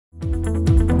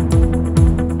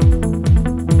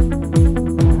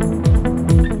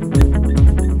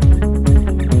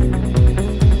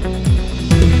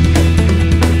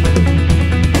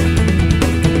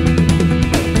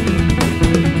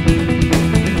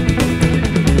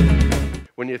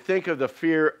you think of the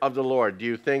fear of the Lord, do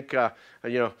you think,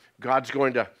 God's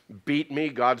going to beat me?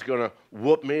 God's going to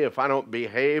whoop me. If I don't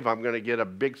behave, I'm going to get a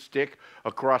big stick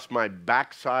across my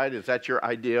backside. Is that your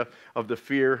idea of the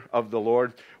fear of the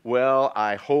Lord? Well,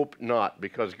 I hope not,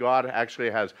 because God actually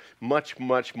has much,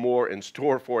 much more in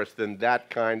store for us than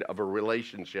that kind of a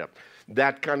relationship.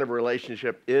 That kind of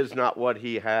relationship is not what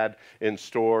he had in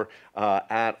store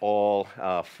at all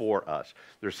for us.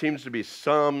 There seems to be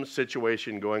some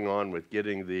situation going on with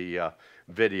getting the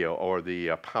video or the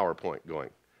PowerPoint going.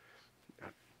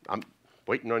 I'm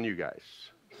waiting on you guys.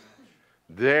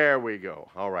 There we go.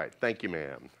 All right. Thank you,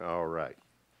 ma'am. All right.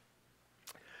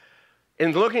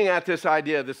 In looking at this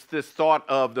idea, this thought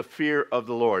of the fear of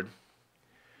the Lord,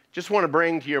 just want to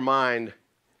bring to your mind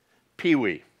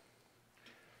Pee-wee.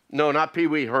 No, not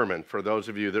Pee-wee Herman, for those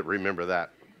of you that remember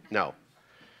that. No.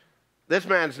 This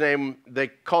man's name, they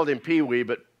called him Pee-wee,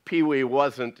 but Pee-wee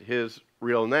wasn't his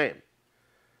real name.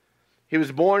 He was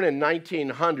born in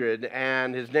 1900,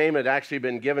 and his name had actually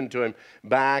been given to him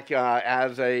back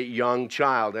as a young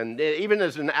child. And even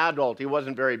as an adult, he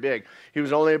wasn't very big. He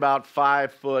was only about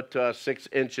 5 foot 6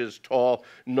 inches tall,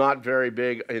 not very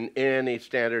big in any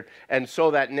standard. And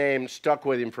so that name stuck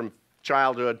with him from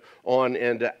childhood on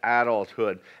into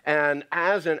adulthood. And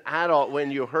as an adult,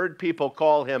 when you heard people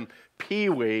call him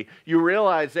Pee-wee, you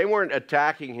realize they weren't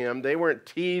attacking him, they weren't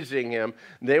teasing him,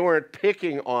 they weren't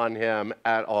picking on him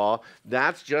at all.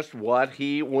 That's just what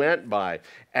he went by.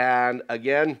 And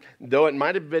again, though it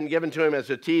might have been given to him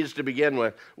as a tease to begin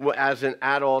with, as an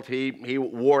adult, he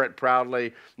wore it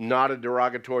proudly, not a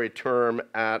derogatory term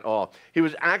at all. He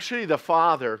was actually the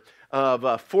father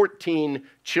of 14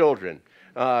 children.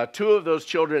 2 of those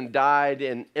children died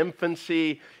in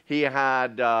infancy. He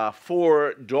had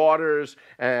 4 daughters,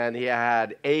 and he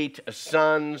had 8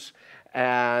 sons.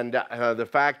 And the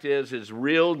fact is, his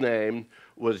real name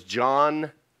was John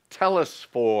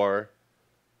Telesphore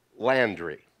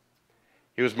Landry.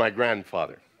 He was my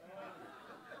grandfather.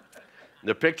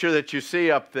 The picture that you see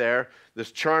up there,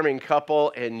 this charming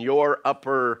couple in your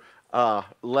upper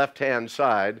left-hand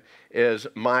side, is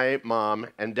my mom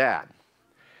and dad.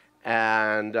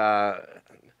 And I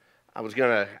was going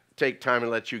to take time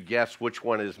and let you guess which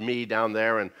one is me down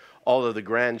there and all of the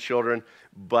grandchildren,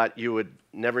 but you would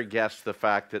never guess the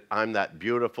fact that I'm that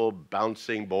beautiful,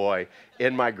 bouncing boy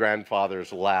in my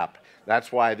grandfather's lap.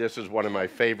 That's why this is one of my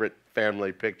favorite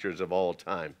family pictures of all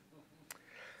time.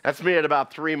 That's me at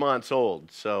about 3 months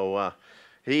old. So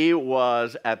he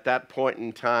was, at that point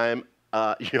in time,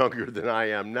 younger than I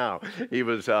am now. He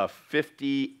was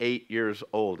 58 years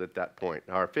old at that point,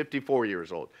 or 54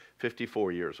 years old.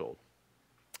 54 years old.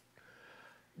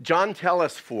 John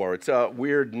Telesphore, it's a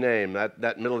weird name,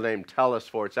 that middle name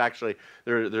Telesphore. It's actually,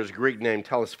 there's a Greek name,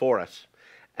 Telesphorus,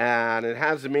 and it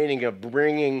has the meaning of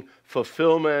bringing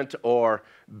fulfillment or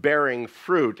bearing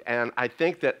fruit. And I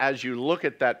think that as you look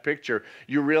at that picture,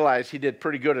 you realize he did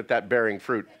pretty good at that bearing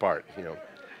fruit part,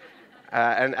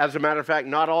 And as a matter of fact,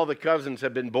 not all the cousins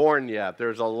have been born yet.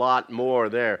 There's a lot more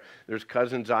there. There's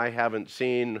cousins I haven't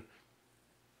seen.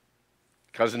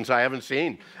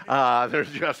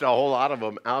 There's just a whole lot of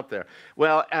them out there.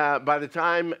 Well, by the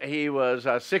time he was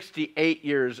 68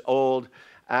 years old,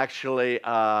 actually,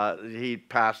 he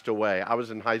passed away. I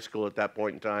was in high school at that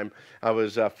point in time. I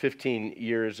was 15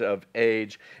 years of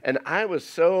age. And I was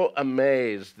so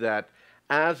amazed that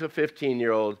as a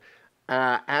 15-year-old,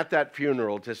 at that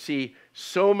funeral, to see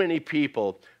so many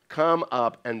people come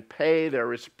up and pay their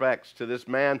respects to this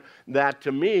man that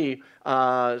to me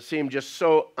seemed just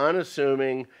so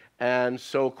unassuming and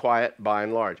so quiet by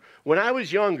and large. When I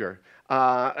was younger,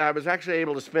 I was actually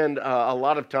able to spend a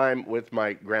lot of time with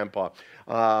my grandpa.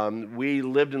 We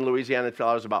lived in Louisiana until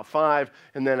I was about 5,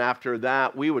 and then after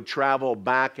that, we would travel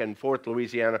back and forth to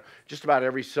Louisiana just about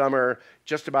every summer,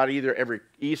 just about either every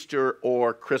Easter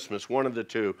or Christmas, one of the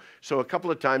two. So a couple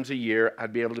of times a year,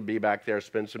 I'd be able to be back there,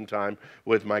 spend some time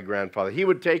with my grandfather. He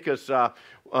would take us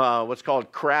what's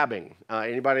called crabbing.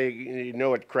 Anybody know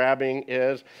what crabbing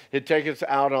is? He'd take us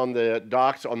out on the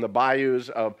docks, on the bayous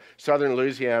of southern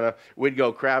Louisiana. We'd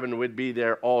go crabbing. We'd be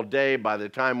there all day. By the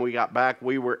time we got back,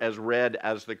 we were as red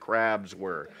as the crabs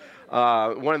were.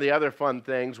 One of the other fun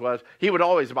things was he would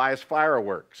always buy us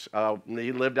fireworks.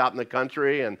 He lived out in the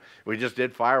country, and we just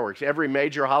did fireworks. Every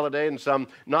major holiday and some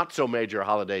not so major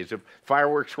holidays. If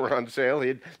fireworks were on sale,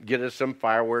 he'd get us some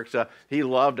fireworks. He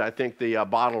loved, I think, the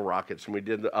bottle rockets, and we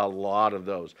did a lot of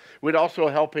those. We'd also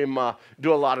help him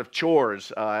do a lot of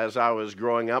chores as I was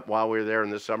growing up while we were there in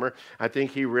the summer. I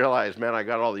think he realized, man, I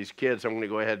got all these kids. I'm going to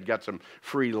go ahead and get some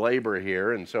free labor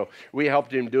here. And so we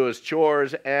helped him do his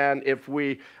chores, and if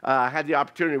we had the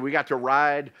opportunity, we got to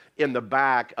ride in the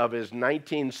back of his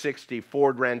 1960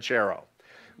 Ford Ranchero.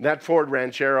 That Ford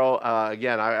Ranchero,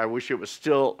 again, I wish it was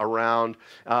still around.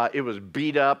 It was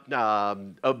beat up,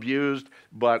 abused,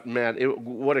 but man,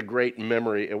 what a great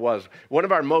memory it was. One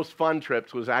of our most fun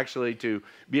trips was actually to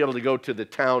be able to go to the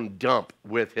town dump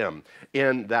with him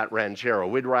in that Ranchero.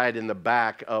 We'd ride in the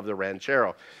back of the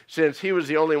Ranchero. Since he was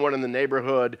the only one in the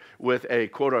neighborhood with a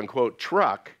quote-unquote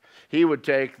truck, he would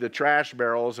take the trash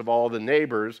barrels of all the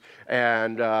neighbors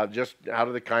and just out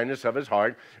of the kindness of his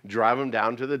heart, drive them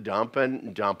down to the dump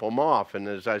and dump them off. And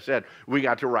as I said, we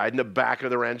got to ride in the back of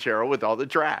the Ranchero with all the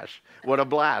trash. What a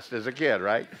blast as a kid,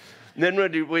 right? And then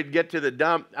when we'd get to the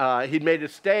dump, he'd made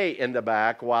us stay in the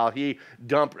back while he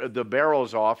dumped the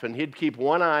barrels off, and he'd keep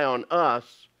one eye on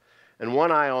us and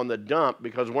one eye on the dump,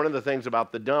 because one of the things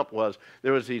about the dump was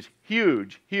there was these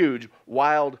huge, huge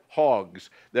wild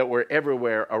hogs that were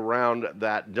everywhere around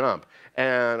that dump.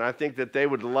 And I think that they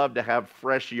would love to have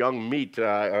fresh young meat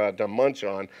to munch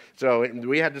on. So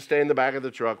we had to stay in the back of the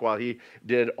truck while he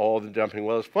did all the dumping.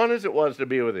 Well, as fun as it was to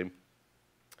be with him,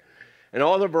 and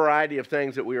all the variety of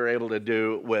things that we were able to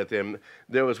do with him,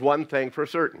 there was one thing for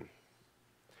certain.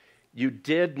 You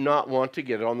did not want to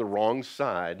get on the wrong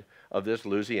side of this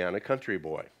Louisiana country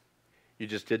boy. You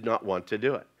just did not want to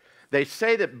do it. They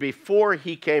say that before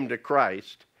he came to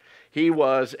Christ, he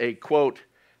was a, quote,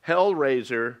 hell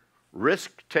raiser,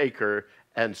 risk taker,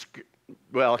 and,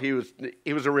 well, he was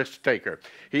a risk taker.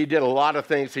 He did a lot of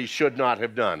things he should not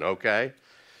have done, okay?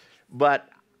 But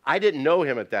I didn't know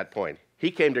him at that point.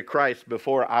 He came to Christ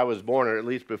before I was born, or at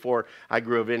least before I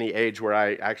grew of any age where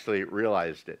I actually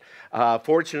realized it.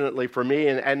 Fortunately for me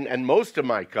and most of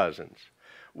my cousins,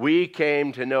 we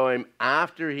came to know him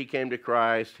after he came to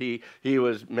Christ. He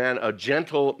was, man, a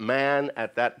gentle man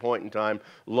at that point in time,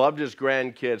 loved his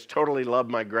grandkids, totally loved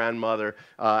my grandmother,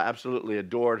 absolutely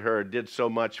adored her, did so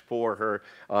much for her.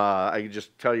 I could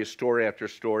just tell you story after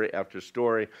story after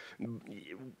story.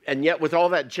 And yet with all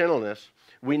that gentleness,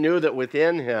 we knew that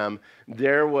within him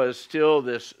there was still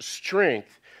this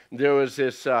strength. There was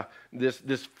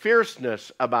this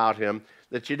fierceness about him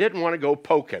that you didn't want to go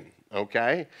poking.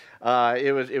 Okay,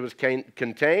 it was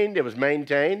contained, it was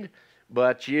maintained,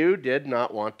 but you did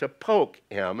not want to poke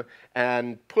him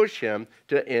and push him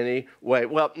to any way.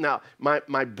 Well, now,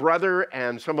 my brother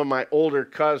and some of my older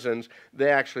cousins,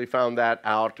 they actually found that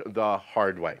out the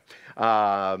hard way.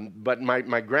 But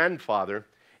my grandfather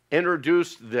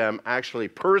introduced them actually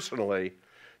personally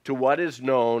to what is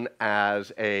known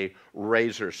as a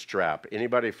razor strap.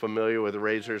 Anybody familiar with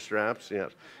razor straps?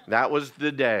 Yes. That was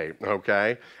the day,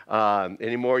 okay?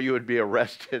 Anymore, you would be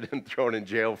arrested and thrown in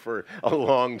jail for a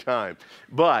long time.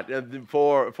 But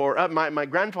my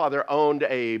grandfather owned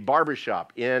a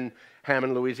barbershop in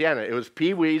Hammond, Louisiana. It was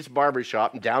Pee Wee's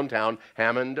Barbershop in downtown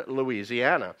Hammond,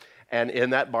 Louisiana. And in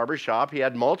that barbershop, he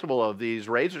had multiple of these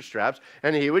razor straps,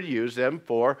 and he would use them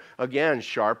for, again,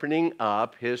 sharpening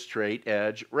up his straight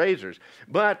edge razors.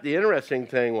 But the interesting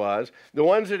thing was, the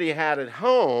ones that he had at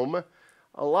home,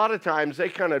 a lot of times they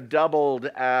kind of doubled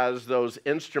as those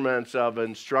instruments of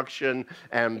instruction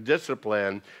and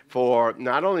discipline for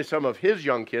not only some of his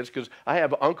young kids, because I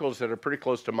have uncles that are pretty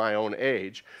close to my own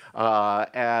age, but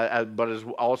as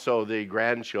also the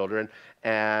grandchildren.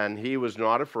 And he was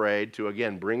not afraid to,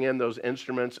 again, bring in those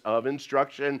instruments of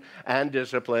instruction and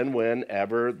discipline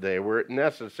whenever they were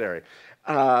necessary.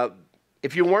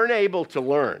 If you weren't able to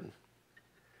learn,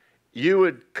 you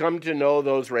would come to know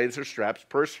those razor straps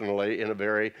personally in a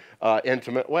very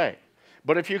intimate way.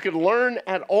 But if you could learn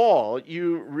at all,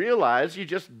 you realize you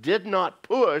just did not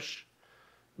push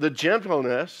the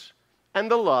gentleness and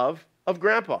the love of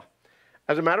Grandpa.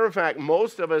 As a matter of fact,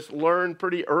 most of us learn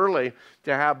pretty early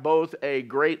to have both a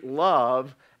great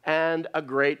love and a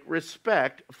great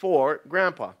respect for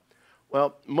Grandpa.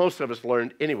 Well, most of us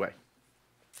learned anyway.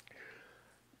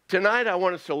 Tonight, I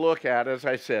want us to look at, as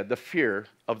I said, the fear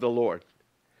of the Lord.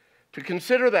 To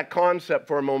consider that concept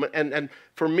for a moment, and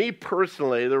for me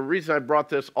personally, the reason I brought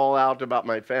this all out about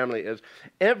my family is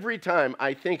every time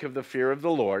I think of the fear of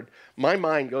the Lord, my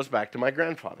mind goes back to my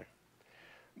grandfather.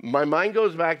 My mind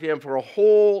goes back to him for a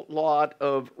whole lot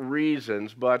of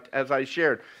reasons, but as I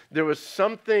shared, there was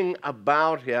something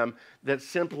about him that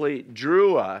simply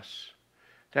drew us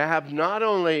to have not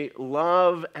only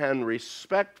love and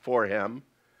respect for him,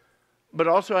 but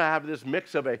also have this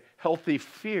mix of a healthy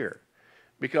fear.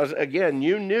 Because again,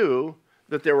 you knew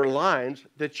that there were lines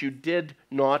that you did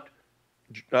not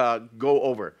go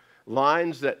over.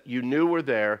 Lines that you knew were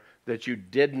there that you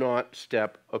did not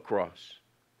step across.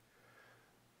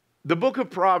 The book of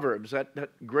Proverbs, that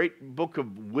great book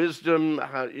of wisdom,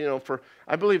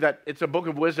 I believe that it's a book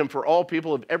of wisdom for all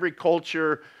people of every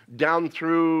culture down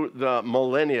through the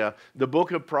millennia. The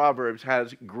book of Proverbs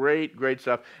has great, great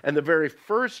stuff. And the very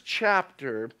first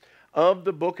chapter of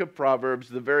the book of Proverbs,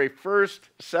 the very first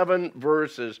 7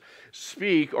 verses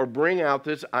speak or bring out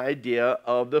this idea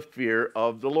of the fear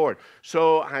of the Lord.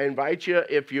 So I invite you,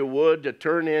 if you would, to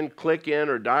turn in, click in,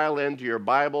 or dial into your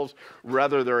Bibles,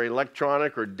 whether they're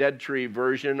electronic or dead tree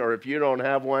version, or if you don't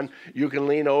have one, you can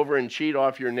lean over and cheat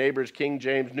off your neighbor's King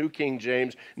James, New King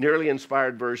James, nearly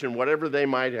inspired version, whatever they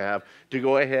might have, to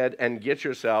go ahead and get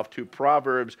yourself to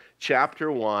Proverbs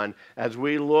chapter 1 as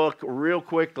we look real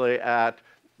quickly at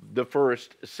the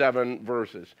first 7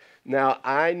 verses. Now,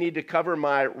 I need to cover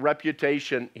my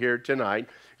reputation here tonight,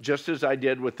 just as I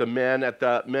did with the men at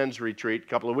the men's retreat a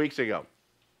couple of weeks ago.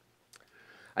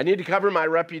 I need to cover my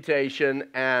reputation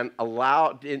and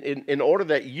allow, in order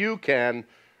that you can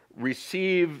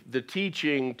receive the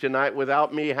teaching tonight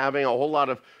without me having a whole lot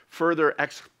of further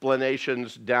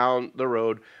explanations down the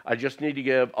road. I just need to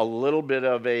give a little bit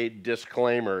of a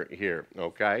disclaimer here,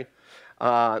 okay?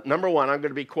 Number 1, I'm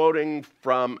going to be quoting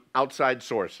from outside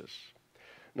sources.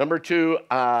 Number 2,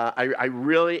 I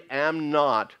really am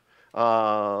not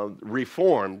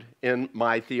reformed in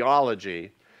my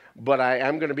theology, but I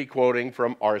am going to be quoting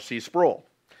from R.C. Sproul.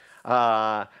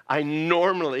 I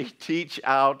normally teach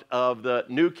out of the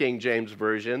New King James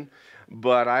Version,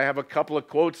 but I have a couple of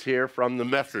quotes here from the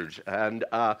Message, and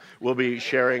we'll be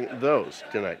sharing those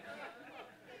tonight.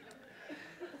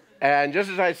 And just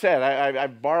as I said,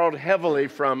 I've borrowed heavily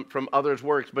from others'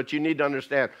 works, but you need to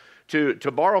understand,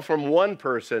 to borrow from one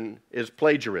person is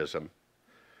plagiarism.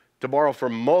 To borrow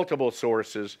from multiple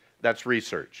sources, that's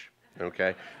research,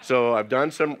 okay? So I've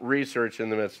done some research in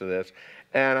the midst of this,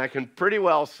 and I can pretty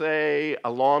well say,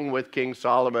 along with King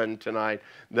Solomon tonight,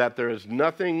 that there is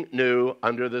nothing new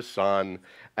under the sun.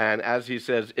 And as he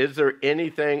says, is there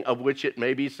anything of which it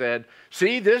may be said,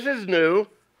 see, this is new?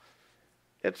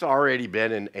 It's already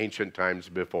been in ancient times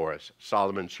before us.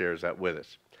 Solomon shares that with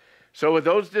us. So with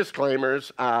those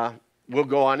disclaimers, we'll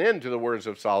go on into the words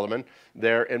of Solomon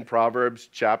there in Proverbs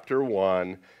chapter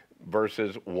 1,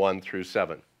 verses 1 through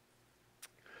 7.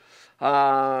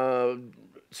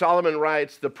 Solomon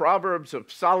writes, the Proverbs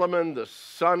of Solomon, the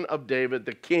son of David,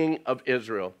 the king of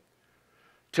Israel.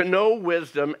 To know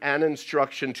wisdom and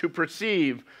instruction, to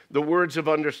perceive the words of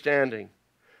understanding,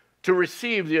 to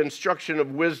receive the instruction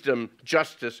of wisdom,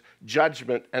 justice,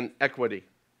 judgment, and equity,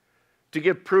 to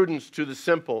give prudence to the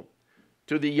simple,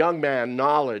 to the young man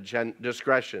knowledge and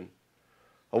discretion.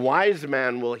 A wise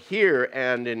man will hear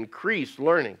and increase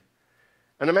learning,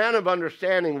 and a man of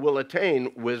understanding will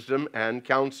attain wisdom and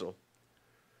counsel.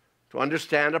 To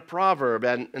understand a proverb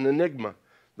and an enigma,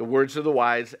 the words of the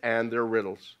wise and their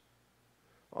riddles.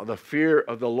 The fear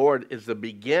of the Lord is the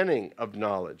beginning of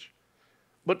knowledge,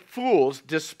 but fools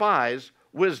despise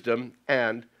wisdom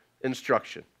and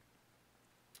instruction.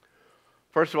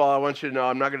 First of all, I want you to know,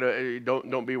 I'm not going to,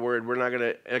 don't be worried, we're not going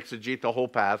to exegete the whole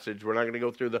passage. We're not going to go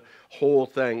through the whole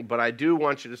thing, but I do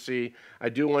want you to see, I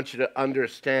do want you to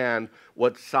understand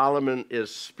what Solomon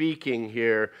is speaking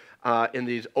here in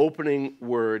these opening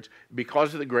words.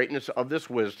 Because of the greatness of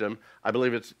this wisdom, I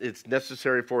believe it's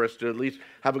necessary for us to at least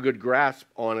have a good grasp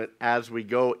on it as we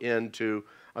go into,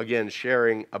 again,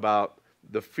 sharing about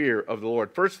the fear of the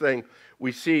Lord. First thing,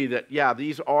 we see that,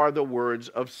 these are the words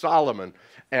of Solomon.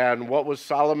 And what was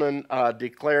Solomon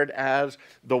declared as?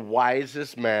 The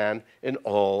wisest man in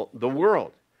all the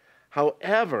world.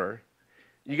 However,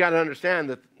 you got to understand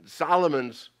that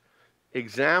Solomon's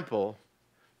example,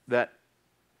 that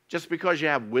just because you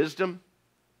have wisdom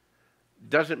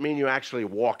doesn't mean you actually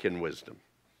walk in wisdom.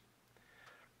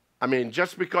 I mean,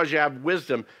 just because you have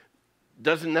wisdom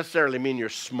doesn't necessarily mean you're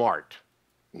smart.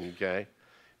 Okay?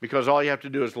 Because all you have to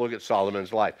do is look at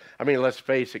Solomon's life. I mean, let's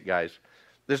face it, guys.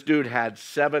 This dude had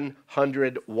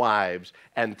 700 wives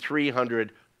and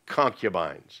 300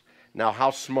 concubines. Now, how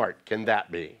smart can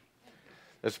that be?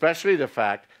 Especially the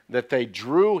fact that they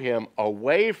drew him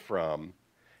away from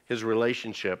his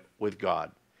relationship with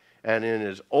God. And in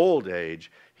his old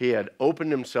age, he had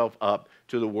opened himself up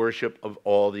to the worship of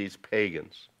all these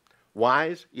pagans.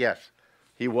 Wise? Yes.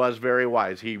 He was very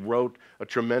wise. He wrote a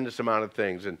tremendous amount of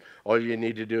things, and all you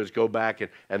need to do is go back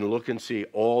and look and see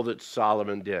all that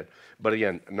Solomon did. But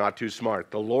again, not too smart.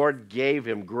 The Lord gave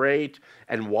him great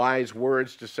and wise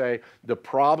words to say. The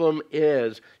problem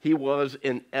is he was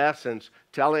in essence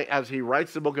telling, as he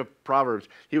writes the book of Proverbs,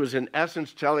 he was in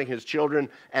essence telling his children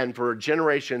and for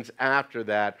generations after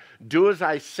that, do as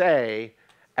I say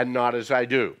and not as I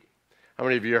do. How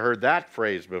many of you heard that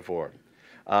phrase before?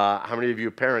 How many of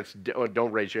you parents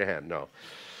don't raise your hand? No.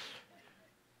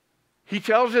 He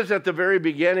tells us at the very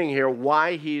beginning here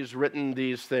why he's written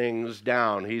these things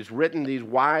down. He's written these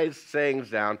wise sayings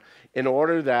down in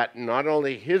order that not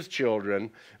only his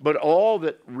children, but all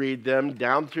that read them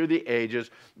down through the ages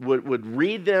would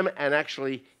read them and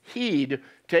actually heed,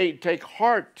 take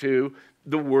heart to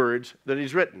the words that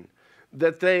he's written.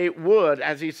 That they would,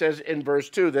 as he says in verse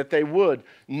 2, that they would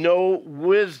know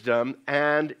wisdom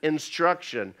and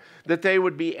instruction. That they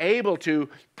would be able to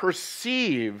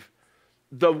perceive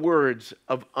the words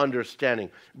of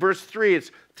understanding. Verse 3,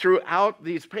 it's throughout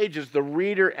these pages, the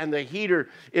reader and the heeder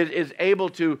is able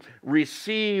to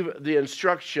receive the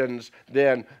instructions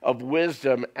then of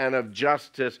wisdom and of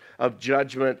justice, of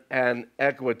judgment and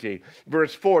equity.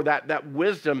 Verse 4, that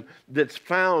wisdom that's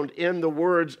found in the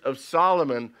words of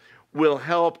Solomon will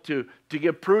help to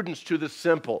give prudence to the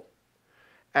simple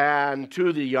and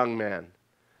to the young man,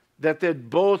 that they'd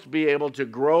both be able to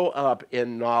grow up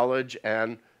in knowledge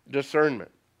and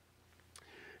discernment.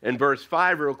 In verse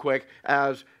 5, real quick,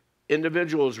 as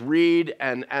individuals read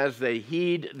and as they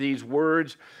heed these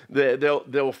words,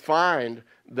 they'll find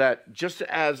that just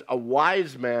as a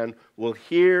wise man will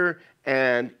hear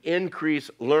and increase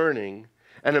learning,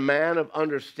 and a man of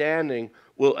understanding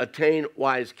will attain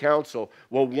wise counsel.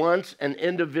 Well, once an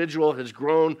individual has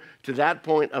grown to that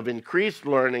point of increased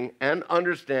learning and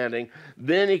understanding,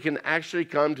 then he can actually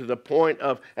come to the point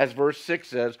of, as verse 6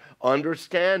 says,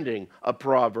 understanding a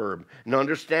proverb and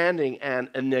understanding an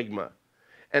enigma.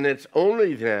 And it's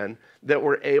only then that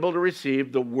we're able to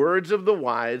receive the words of the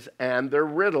wise and their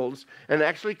riddles and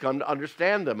actually come to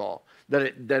understand them all, that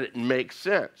it makes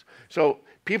sense. So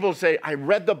people say, I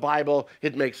read the Bible,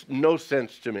 it makes no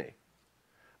sense to me.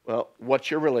 Well,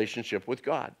 what's your relationship with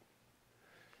God?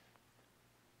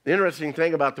 The interesting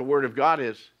thing about the Word of God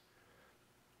is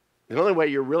the only way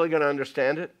you're really going to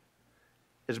understand it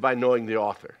is by knowing the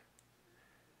author.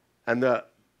 And the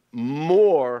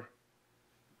more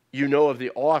you know of the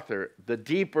author, the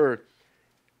deeper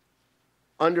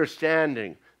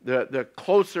understanding, the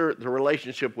closer the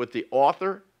relationship with the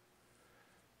author,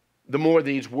 the more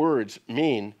these words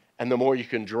mean and the more you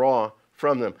can draw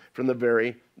from them, from the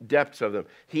very depths of them.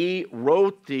 He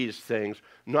wrote these things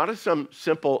not as some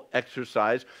simple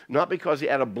exercise, not because he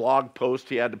had a blog post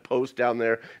he had to post down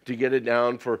there to get it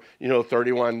down for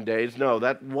 31 days. No,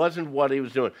 that wasn't what he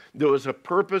was doing. There was a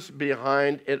purpose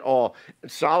behind it all.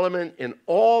 Solomon, in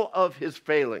all of his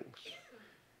failings,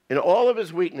 in all of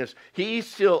his weakness, he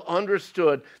still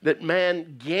understood that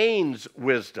man gains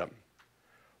wisdom.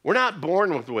 We're not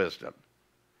born with wisdom.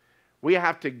 We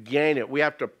have to gain it. We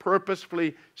have to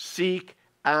purposefully seek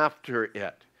after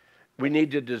it. We need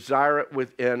to desire it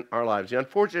within our lives. The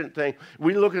unfortunate thing,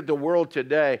 we look at the world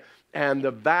today, and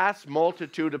the vast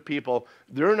multitude of people,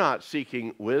 they're not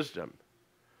seeking wisdom.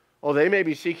 Oh, they may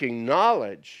be seeking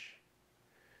knowledge.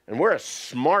 And we're a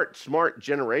smart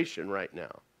generation right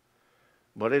now.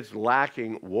 But it's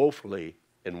lacking woefully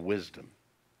in wisdom.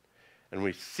 And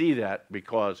we see that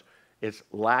because it's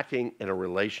lacking in a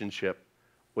relationship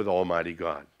with Almighty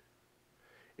God.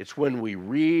 It's when we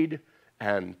read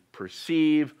and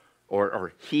perceive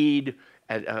or heed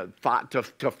and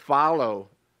to follow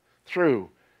through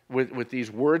with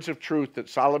these words of truth that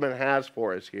Solomon has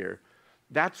for us here.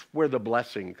 That's where the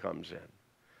blessing comes in.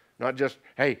 Not just,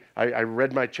 hey, I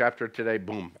read my chapter today,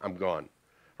 boom, I'm gone.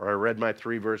 Or I read my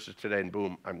 3 verses today and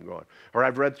boom, I'm gone. Or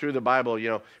I've read through the Bible,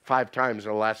 5 times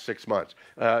in the last 6 months.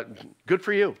 Good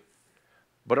for you.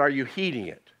 But are you heeding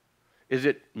it? Is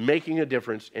it making a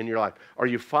difference in your life? Are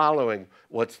you following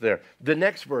what's there? The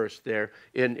next verse there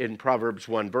in Proverbs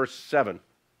 1, verse 7,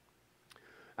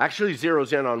 actually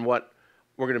zeroes in on what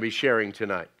we're going to be sharing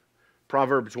tonight.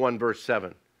 Proverbs 1, verse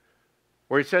 7,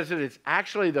 where he says that it's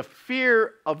actually the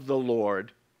fear of the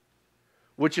Lord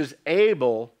which is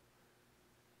able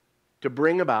to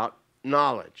bring about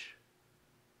knowledge.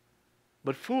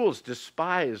 But fools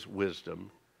despise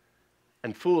wisdom,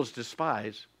 and fools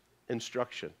despise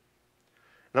instruction.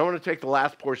 And I want to take the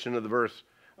last portion of the verse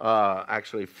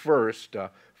first.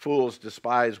 Fools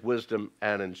despise wisdom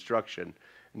and instruction.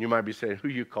 And you might be saying, who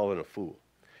are you calling a fool?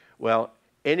 Well,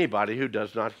 anybody who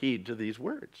does not heed to these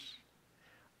words.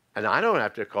 And I don't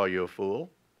have to call you a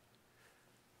fool.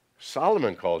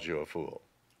 Solomon calls you a fool.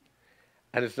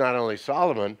 And it's not only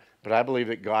Solomon, but I believe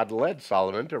that God led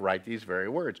Solomon to write these very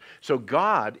words. So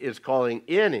God is calling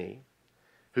any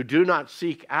who do not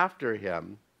seek after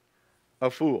him a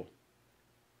fool.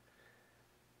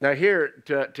 Now here,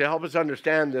 to help us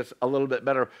understand this a little bit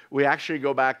better, we actually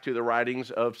go back to the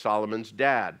writings of Solomon's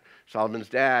dad. Solomon's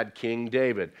dad, King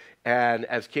David. And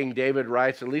as King David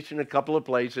writes, at least in a couple of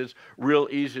places, real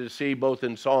easy to see, both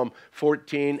in Psalm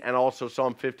 14 and also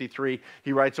Psalm 53,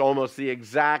 he writes almost the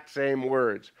exact same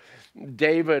words.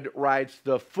 David writes,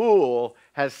 "The fool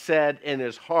has said in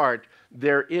his heart,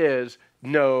 there is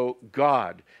no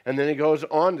God." And then he goes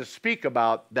on to speak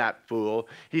about that fool.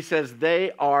 He says,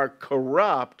 they are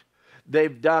corrupt.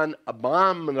 They've done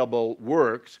abominable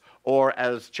works, or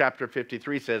as chapter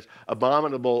 53 says,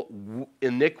 abominable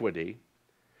iniquity,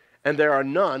 and there are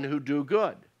none who do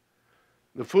good.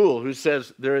 The fool who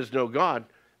says there is no God,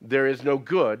 there is no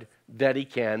good that he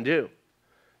can do.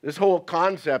 This whole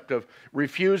concept of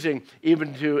refusing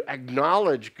even to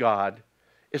acknowledge God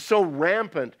is so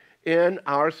rampant in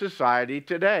our society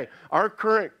today. Our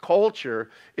current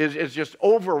culture is just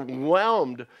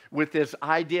overwhelmed with this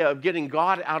idea of getting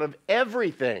God out of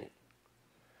everything.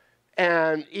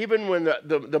 And even when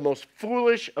the most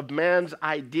foolish of man's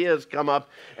ideas come up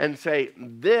and say,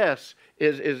 this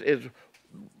is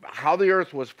how the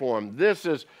earth was formed, this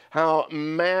is how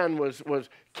man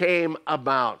came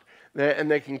about,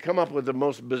 and they can come up with the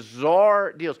most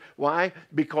bizarre deals. Why?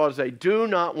 Because they do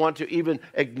not want to even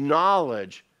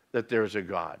acknowledge that there's a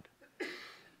God.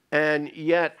 And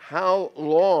yet, how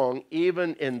long,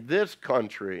 even in this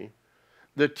country,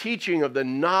 the teaching of the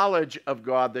knowledge of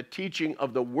God, the teaching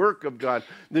of the work of God,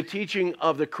 the teaching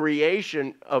of the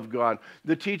creation of God,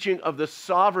 the teaching of the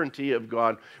sovereignty of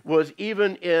God was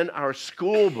even in our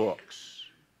school books.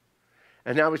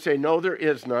 And now we say, no, there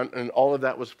is none, and all of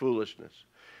that was foolishness.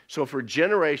 So for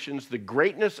generations, the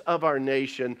greatness of our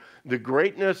nation, the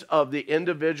greatness of the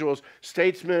individuals,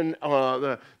 statesmen,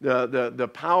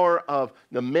 the power of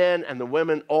the men and the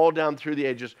women all down through the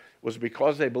ages was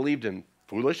because they believed in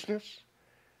foolishness,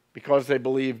 because they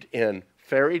believed in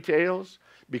fairy tales,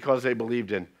 because they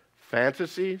believed in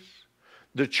fantasies.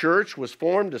 The church was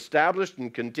formed, established,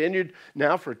 and continued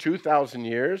now for 2,000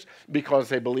 years because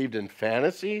they believed in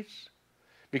fantasies,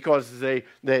 because they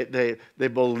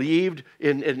believed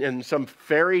in some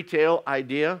fairy tale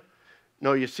idea.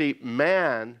 No, you see,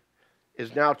 man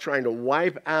is now trying to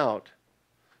wipe out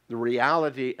the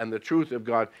reality and the truth of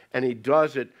God, and he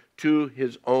does it to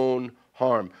his own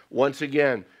harm. Once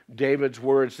again, David's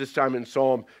words, this time in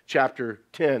Psalm chapter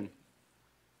 10.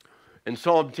 In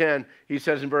Psalm 10, he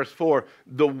says in verse 4,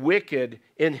 the wicked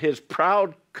in his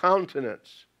proud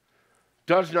countenance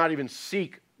does not even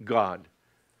seek God.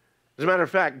 As a matter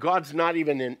of fact, God's not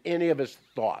even in any of his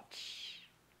thoughts.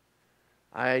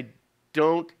 I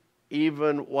don't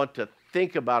even want to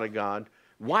think about a God.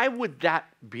 Why would that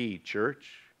be, church?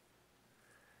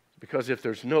 Because if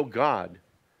there's no God,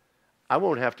 I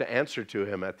won't have to answer to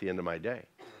him at the end of my day.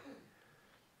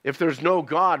 If there's no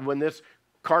God, when this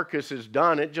carcass is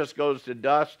done, it just goes to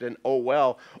dust and oh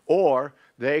well. Or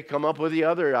they come up with the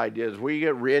other ideas. We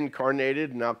get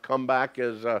reincarnated and I'll come back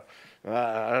as I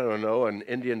don't know, an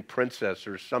Indian princess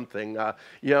or something.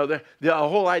 The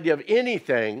whole idea of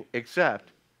anything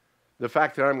except the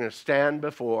fact that I'm going to stand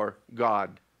before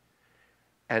God.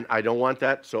 And I don't want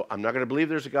that, so I'm not going to believe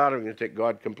there's a God. I'm going to take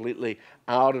God completely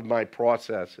out of my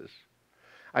processes.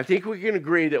 I think we can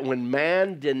agree that when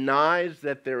man denies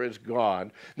that there is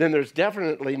God, then there's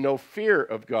definitely no fear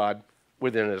of God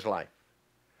within his life.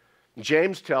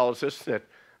 James tells us that,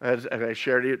 as I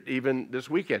shared it even this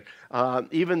weekend,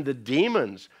 even the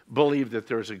demons believe that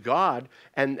there's a God,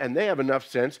 and they have enough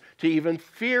sense to even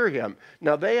fear him.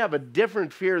 Now, they have a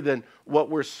different fear than what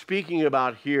we're speaking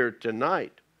about here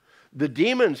tonight. The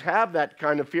demons have that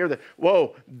kind of fear that,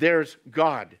 whoa, there's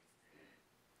God.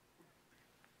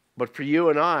 But for you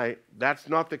and I, that's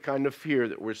not the kind of fear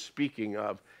that we're speaking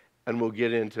of, and we'll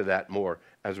get into that more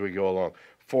as we go along.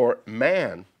 For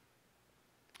man,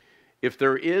 if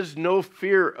there is no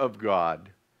fear of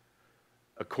God,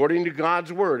 according to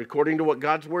God's word, according to what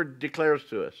God's word declares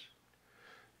to us,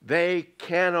 they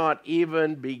cannot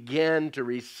even begin to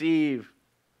receive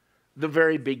the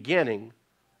very beginning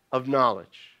of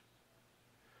knowledge.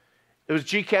 It was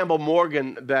G. Campbell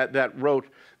Morgan that wrote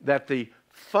that the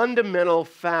fundamental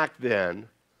fact then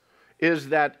is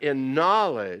that in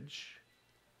knowledge,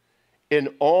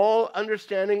 in all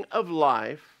understanding of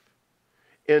life,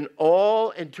 in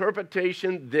all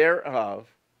interpretation thereof,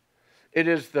 it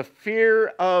is the fear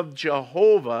of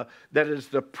Jehovah that is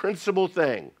the principal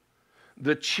thing,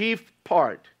 the chief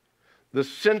part, the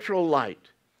central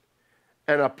light,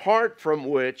 and apart from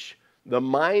which the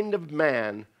mind of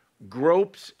man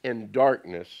gropes in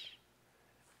darkness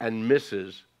and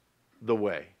misses the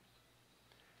way.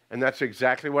 And that's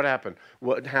exactly what happened.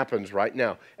 What happens right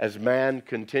now as man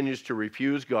continues to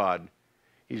refuse God,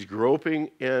 he's groping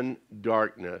in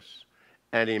darkness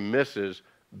and he misses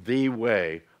the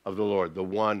way of the Lord, the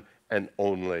one and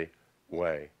only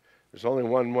way. There's only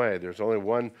one way. There's only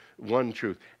one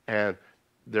truth. And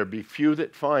there be few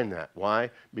that find that.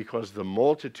 Why? Because the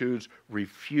multitudes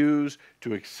refuse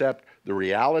to accept the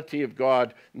reality of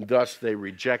God, and thus they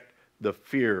reject the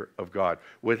fear of God.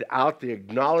 Without the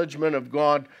acknowledgement of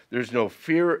God, there's no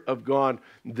fear of God.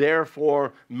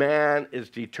 Therefore, man is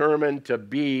determined to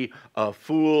be a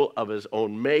fool of his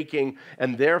own making,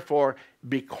 and therefore,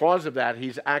 because of that,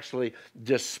 he's actually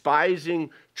despising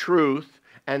truth,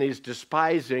 and he's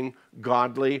despising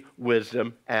godly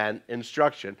wisdom and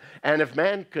instruction. And if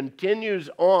man continues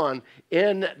on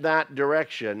in that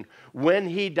direction, when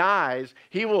he dies,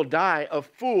 he will die a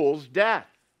fool's death.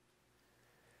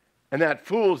 And that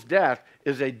fool's death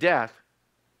is a death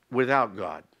without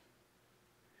God.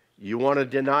 You want to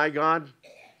deny God?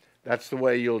 That's the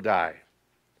way you'll die.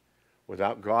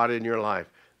 Without God in your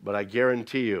life. But I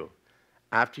guarantee you,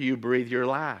 after you breathe your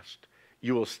last,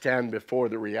 you will stand before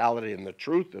the reality and the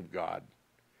truth of God.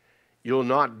 You'll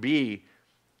not be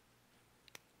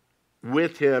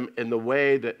with him in the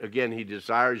way that, again, he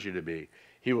desires you to be.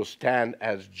 He will stand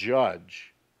as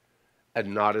judge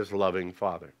and not as loving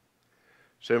father.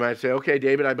 So you might say, okay,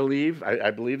 David, I believe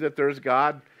that there's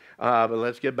God, but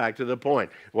let's get back to the point.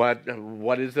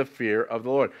 What is the fear of the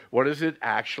Lord? What does it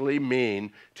actually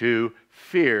mean to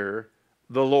fear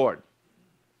the Lord?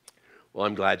 Well,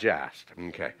 I'm glad you asked.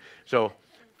 Okay. So,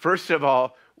 first of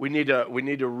all, we need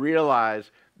to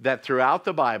realize that throughout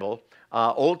the Bible,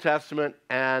 Old Testament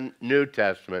and New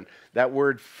Testament, that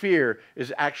word fear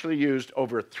is actually used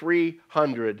over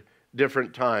 300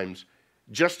 different times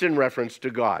just in reference to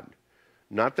God.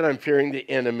 Not that I'm fearing the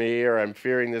enemy or I'm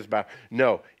fearing this battle.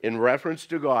 No, in reference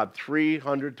to God,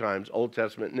 300 times, Old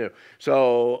Testament, New.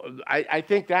 So I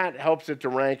think that helps it to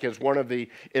rank as one of the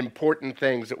important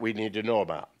things that we need to know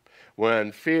about.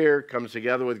 When fear comes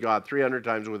together with God 300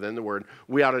 times within the Word,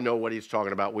 we ought to know what he's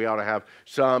talking about. We ought to have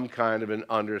some kind of an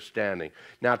understanding.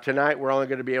 Now, tonight, we're only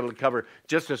going to be able to cover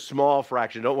just a small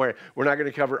fraction. Don't worry, we're not going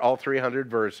to cover all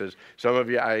 300 verses. Some of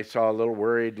you, I saw a little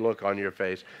worried look on your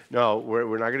face. No,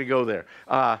 we're not going to go there.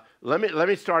 Let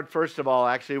me start, first of all,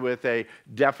 actually, with a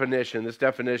definition. This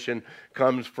definition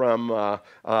comes from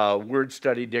Word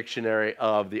Study Dictionary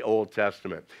of the Old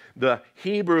Testament. The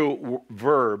Hebrew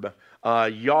verb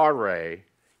yare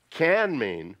can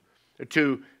mean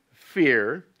to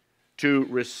fear, to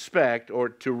respect, or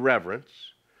to reverence.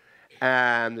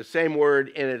 And the same word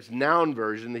in its noun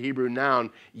version, the Hebrew noun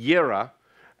yira,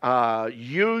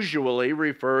 usually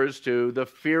refers to the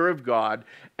fear of God,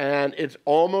 and it's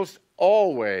almost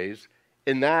always,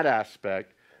 in that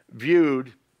aspect,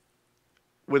 viewed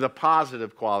with a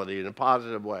positive quality, in a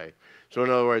positive way. So in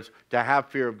other words, to have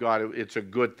fear of God, it's a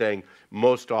good thing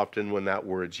most often when that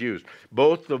word's used.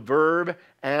 Both the verb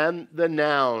and the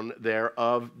noun there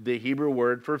of the Hebrew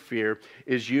word for fear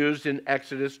is used in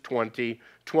Exodus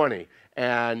 20:20.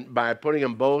 And by putting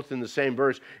them both in the same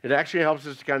verse, it actually helps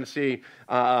us to kind of see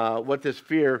what this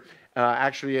fear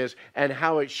actually is and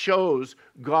how it shows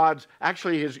God's,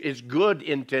 actually his good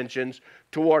intentions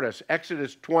toward us.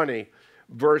 Exodus 20,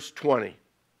 verse 20.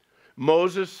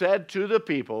 Moses said to the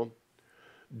people,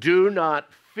 "Do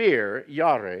not fear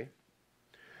Yahweh,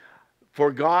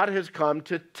 for God has come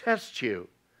to test you,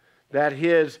 that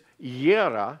his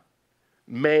yira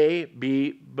may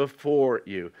be before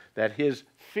you," that his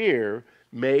fear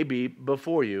may be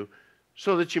before you,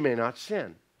 so that you may not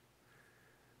sin.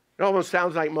 It almost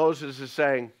sounds like Moses is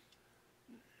saying,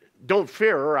 don't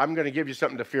fear her, I'm going to give you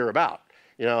something to fear about.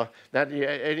 You know,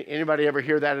 anybody ever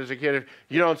hear that as a kid? If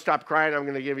you don't stop crying, I'm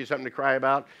going to give you something to cry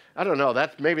about. I don't know.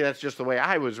 Maybe that's just the way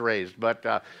I was raised. But,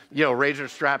 razor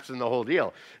straps and the whole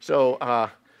deal. So,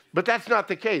 but that's not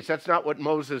the case. That's not what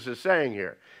Moses is saying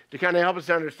here. To kind of help us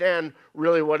understand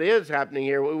really what is happening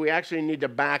here, we actually need to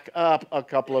back up a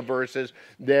couple of verses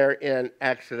there in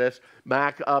Exodus,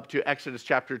 back up to Exodus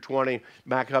chapter 20,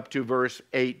 back up to verse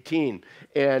 18.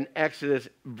 In Exodus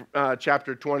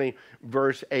chapter 20,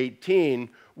 verse 18,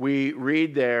 we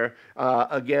read there,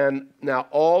 again, "Now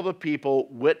all the people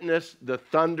witnessed the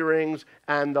thunderings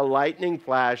and the lightning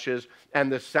flashes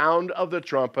and the sound of the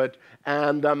trumpet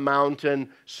and the mountain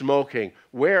smoking."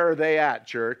 Where are they at,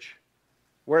 church?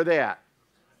 Where are they at?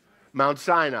 Mount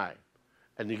Sinai.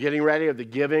 And they're getting ready of the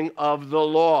giving of the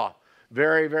law.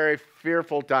 Very, very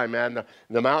fearful time, man.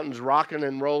 The mountain's rocking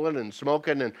and rolling and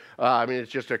smoking. And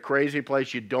it's just a crazy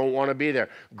place. You don't want to be there.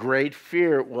 Great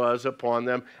fear was upon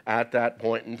them at that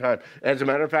point in time. As a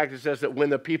matter of fact, it says that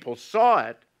when the people saw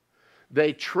it,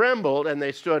 they trembled and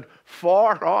they stood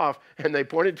far off and they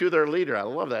pointed to their leader. I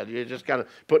love that. You just kind of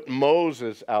put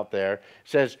Moses out there. It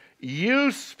says,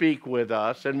 "You speak with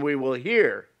us and we will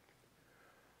hear.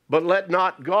 But let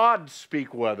not God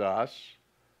speak with us,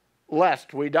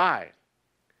 lest we die.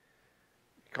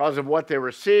 Because of what they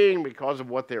were seeing, because of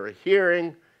what they were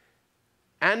hearing,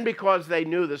 and because they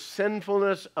knew the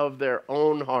sinfulness of their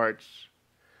own hearts,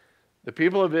 the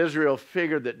people of Israel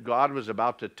figured that God was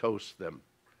about to toast them.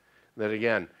 That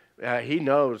again, he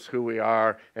knows who we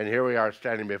are, and here we are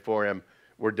standing before him.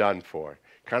 We're done for.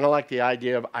 Kind of like the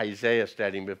idea of Isaiah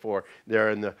standing before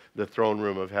there in the throne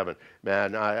room of heaven.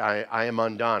 Man, I am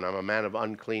undone. I'm a man of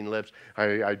unclean lips.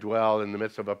 I dwell in the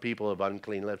midst of a people of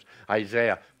unclean lips.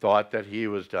 Isaiah thought that he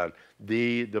was done.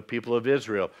 The people of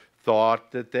Israel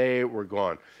thought that they were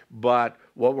gone. But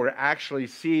what we actually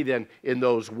see then in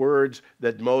those words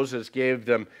that Moses gave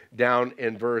them down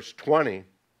in verse 20,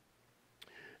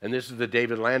 and this is the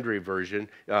David Landry version.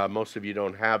 Most of you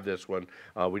don't have this one.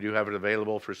 We do have it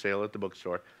available for sale at the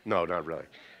bookstore. No, not really.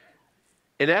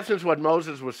 In essence, what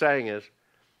Moses was saying is,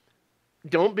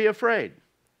 don't be afraid,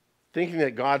 thinking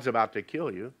that God's about to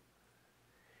kill you.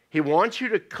 He wants you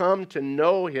to come to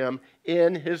know him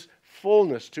in his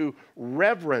fullness, to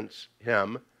reverence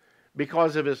him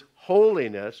because of his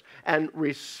holiness and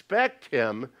respect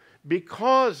him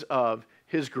because of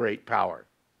his great power.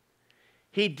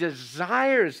 He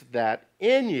desires that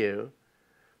in you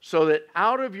so that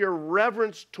out of your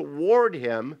reverence toward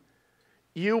him,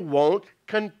 you won't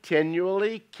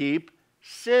continually keep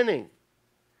sinning.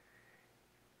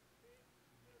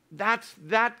 That's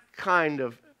that kind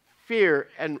of fear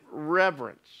and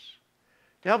reverence.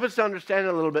 To help us to understand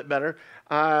it a little bit better,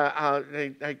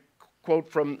 I quote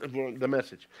from the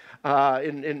Message.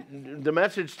 In the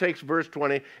Message takes verse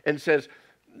 20 and says,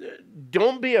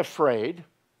 don't be afraid.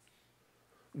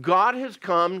 God has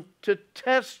come to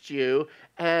test you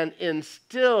and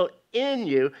instill in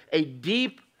you a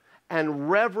deep and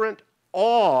reverent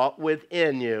awe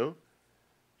within you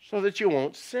so that you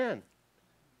won't sin.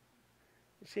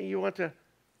 You see, you want to,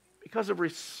 because of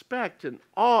respect and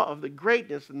awe of the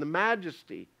greatness and the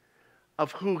majesty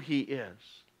of who he is.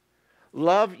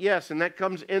 Love, yes, and that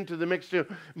comes into the mix too.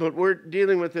 But we're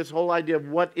dealing with this whole idea of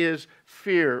what is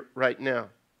fear right now.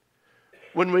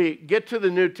 When we get to the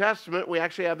New Testament, we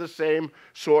actually have the same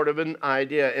sort of an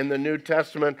idea. In the New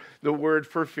Testament, the word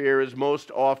for fear is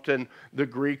most often the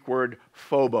Greek word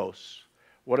phobos.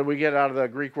 What do we get out of the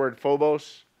Greek word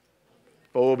phobos?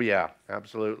 Phobia,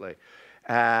 absolutely.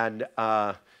 And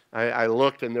I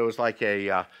looked, and there was like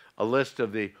a list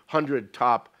of the 100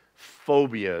 top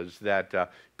phobias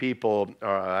that people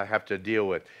have to deal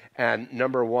with. And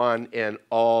number one in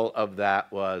all of that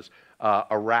was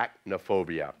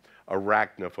arachnophobia.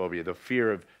 Arachnophobia, the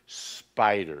fear of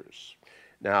spiders.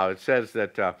 Now, it says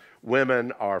that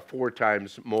women are 4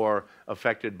 times more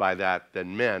affected by that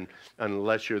than men,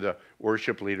 unless you're the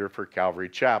worship leader for Calvary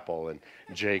Chapel. And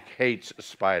Jake hates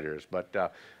spiders,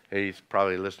 but he's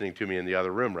probably listening to me in the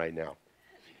other room right now.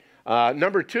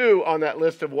 Number 2 on that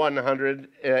list of 100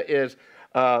 is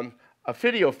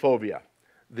ophidiophobia,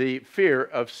 the fear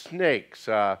of snakes,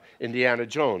 Indiana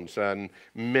Jones, and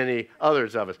many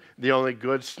others of us. The only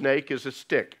good snake is a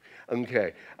stick.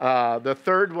 Okay. The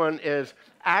third one is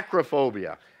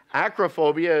acrophobia.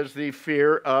 Acrophobia is the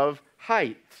fear of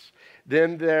heights.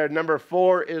 Then number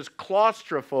 4 is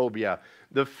claustrophobia,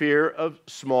 the fear of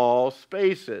small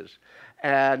spaces.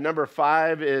 And number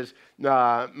 5 is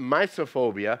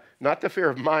mysophobia, not the fear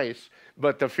of mice,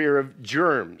 but the fear of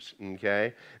germs,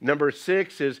 okay? Number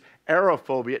 6 is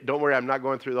aerophobia. Don't worry, I'm not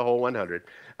going through the whole 100.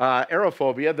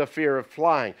 Aerophobia, the fear of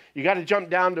flying. You got to jump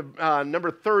down to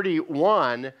number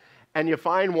 31, and you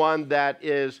find one that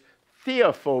is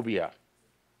theophobia.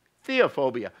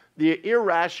 Theophobia, the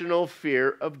irrational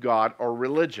fear of God or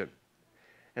religion.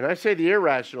 And I say the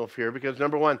irrational fear because,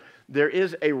 number 1, there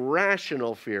is a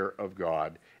rational fear of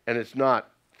God, and it's not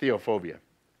theophobia.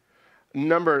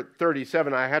 Number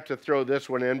 37, I have to throw this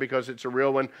one in because it's a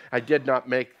real one. I did not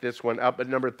make this one up, but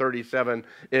number 37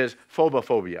 is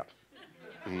phobophobia.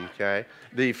 Okay?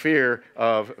 The fear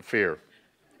of fear.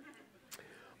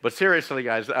 But seriously,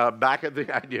 guys, back at the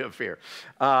idea of fear.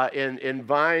 In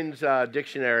Vine's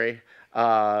dictionary,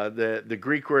 the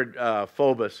Greek word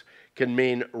phobos can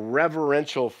mean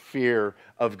reverential fear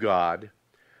of God,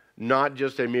 not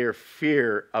just a mere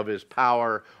fear of his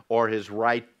power or his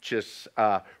righteous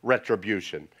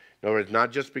retribution. In other words,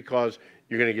 not just because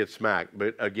you're going to get smacked,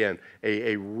 but again,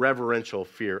 a reverential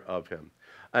fear of him.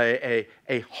 A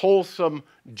wholesome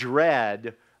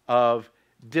dread of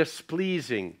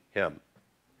displeasing him.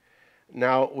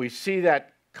 Now, we see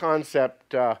that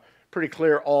concept pretty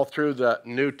clear all through the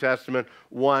New Testament.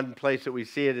 One place that we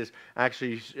see it is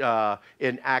actually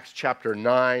in Acts chapter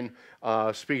 9,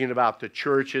 speaking about the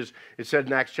churches. It said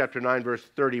in Acts chapter 9, verse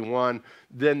 31,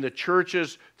 then the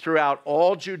churches throughout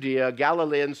all Judea,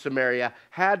 Galilee, and Samaria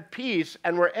had peace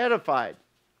and were edified.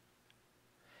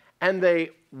 And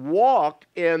they walked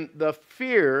in the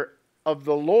fear of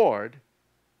the Lord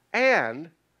and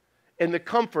in the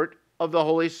comfort of the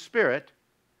Holy Spirit,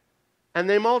 and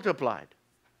they multiplied.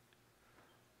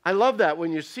 I love that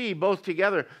when you see both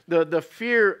together, the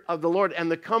fear of the Lord and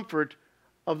the comfort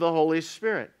of the Holy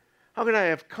Spirit. How can I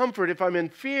have comfort if I'm in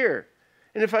fear?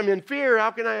 And if I'm in fear,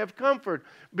 how can I have comfort?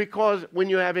 Because when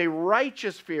you have a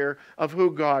righteous fear of who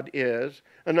God is,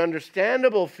 an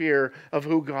understandable fear of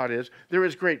who God is, there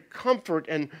is great comfort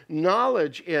and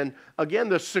knowledge in, again,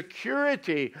 the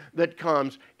security that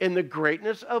comes in the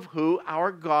greatness of who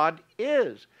our God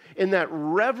is, in that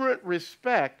reverent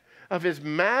respect of his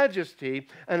majesty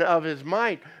and of his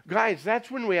might. Guys, that's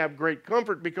when we have great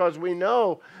comfort, because we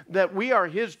know that we are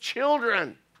his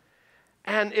children.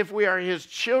 And if we are his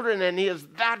children and he is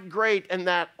that great and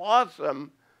that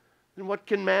awesome, then what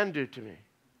can man do to me?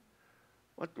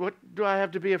 What do I have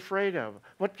to be afraid of?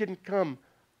 What can come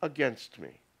against me?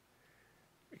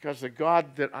 Because the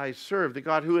God that I serve, the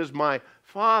God who is my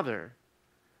Father,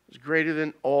 is greater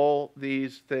than all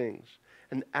these things.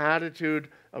 An attitude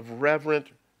of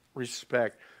reverent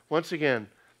respect. Once again,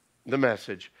 the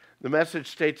message. The message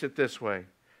states it this way.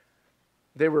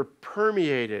 They were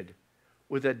permeated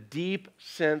with a deep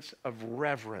sense of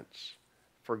reverence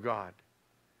for God.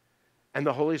 And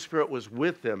the Holy Spirit was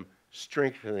with them,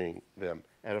 strengthening them,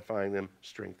 edifying them,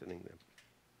 strengthening them.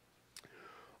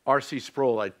 R.C.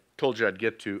 Sproul, I told you I'd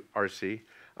get to R.C.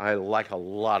 I like a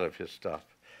lot of his stuff.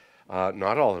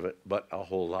 Not all of it, but a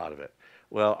whole lot of it.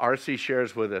 Well, R.C.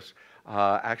 shares with us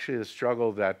actually the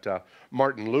struggle that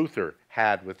Martin Luther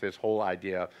had with this whole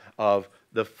idea of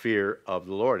the fear of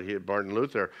the Lord. Martin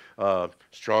Luther,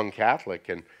 strong Catholic,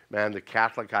 and man, the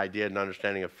Catholic idea and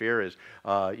understanding of fear is,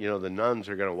 the nuns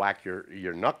are going to whack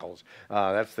your knuckles.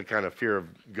 That's the kind of fear of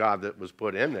God that was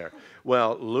put in there.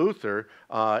 Well, Luther,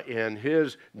 in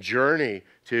his journey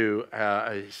to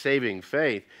saving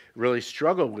faith, really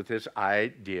struggled with this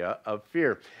idea of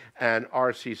fear. And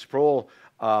R.C. Sproul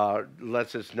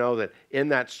lets us know that in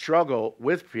that struggle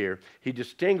with fear, he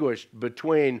distinguished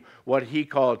between what he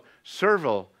called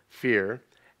servile fear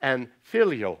and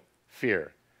filial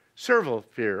fear. Servile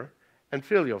fear and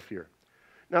filial fear.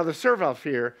 Now, the servile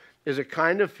fear is a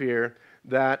kind of fear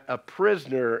that a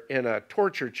prisoner in a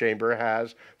torture chamber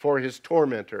has for his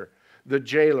tormentor, the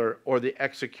jailer or the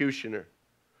executioner.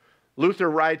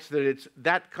 Luther writes that it's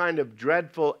that kind of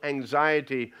dreadful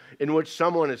anxiety in which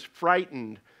someone is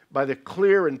frightened by the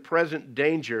clear and present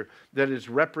danger that is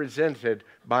represented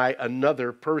by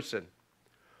another person.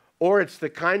 Or it's the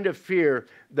kind of fear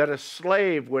that a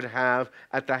slave would have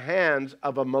at the hands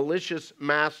of a malicious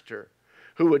master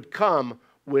who would come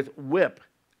with whip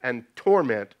and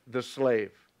torment the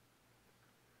slave.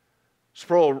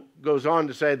 Sproul goes on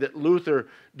to say that Luther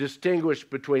distinguished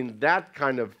between that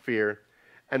kind of fear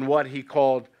and what he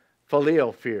called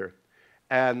filial fear.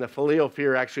 And the filial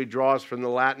fear actually draws from the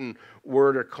Latin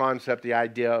word or concept, the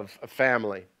idea of a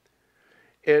family.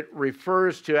 It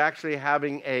refers to actually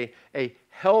having a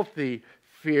healthy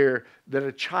fear that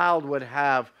a child would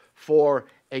have for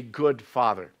a good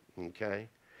father, okay?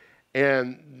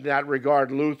 In that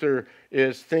regard, Luther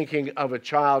is thinking of a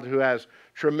child who has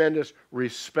tremendous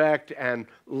respect and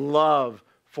love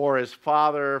for his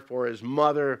father, for his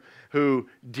mother, who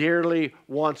dearly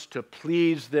wants to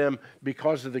please them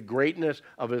because of the greatness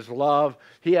of his love.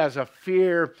 He has a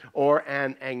fear or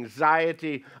an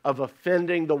anxiety of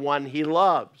offending the one he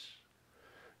loves.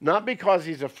 Not because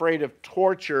he's afraid of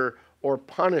torture or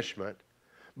punishment,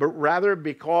 but rather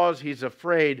because he's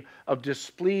afraid of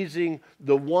displeasing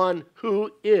the one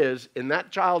who is, in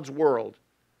that child's world,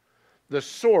 the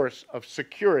source of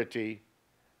security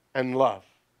and love.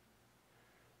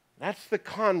 That's the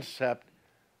concept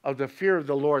of the fear of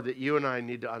the Lord that you and I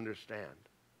need to understand.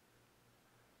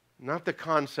 Not the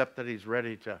concept that he's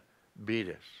ready to beat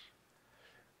us,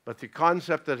 but the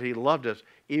concept that he loved us,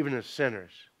 even as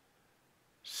sinners,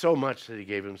 so much that he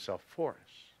gave himself for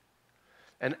us.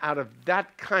 And out of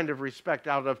that kind of respect,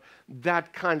 out of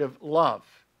that kind of love,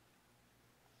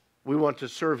 we want to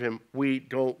serve him. We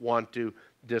don't want to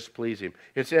displease him.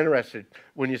 It's interesting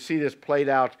when you see this played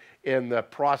out in the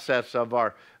process of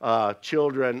our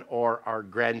children or our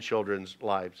grandchildren's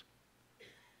lives.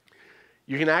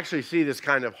 You can actually see this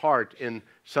kind of heart in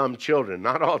some children,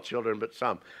 not all children, but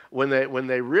some, when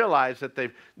they realize that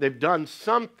they've done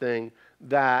something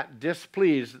that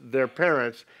displease their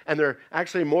parents, and they're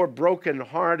actually more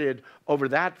brokenhearted over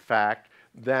that fact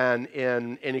than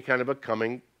in any kind of a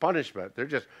coming punishment. They're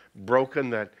just broken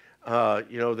that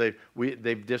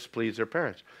they've displeased their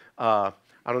parents. I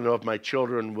don't know if my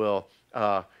children will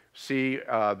see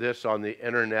this on the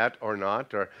internet or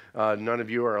not, or none of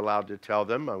you are allowed to tell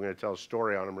them. I'm going to tell a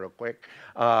story on them real quick.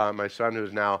 My son,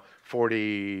 who's now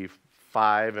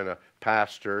 45 and a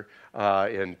pastor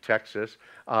in Texas,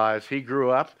 as he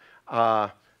grew up,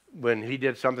 when he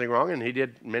did something wrong, and he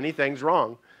did many things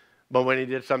wrong, but when he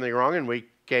did something wrong and we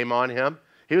came on him,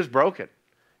 he was broken.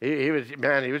 He was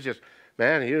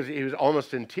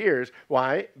almost in tears.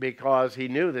 Why? Because he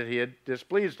knew that he had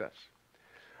displeased us.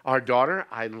 Our daughter,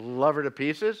 I love her to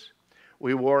pieces.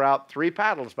 We wore out 3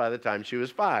 paddles by the time she was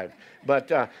 5.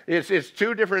 But it's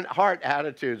 2 different heart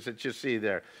attitudes that you see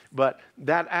there. But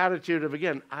that attitude of,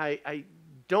 again, I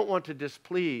don't want to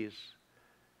displease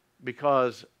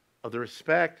because of the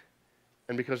respect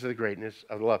and because of the greatness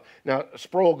of the love. Now,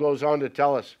 Sproul goes on to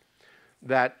tell us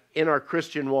that in our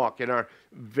Christian walk, in our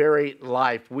very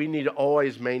life, we need to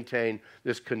always maintain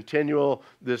this continual,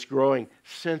 this growing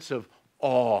sense of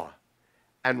awe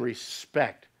and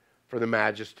respect for the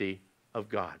majesty of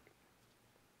God.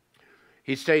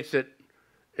 He states that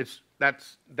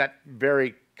that's that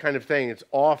very kind of thing. It's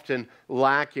often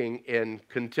lacking in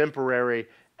contemporary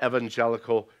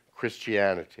evangelical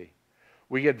Christianity.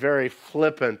 We get very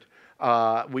flippant.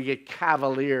 We get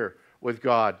cavalier with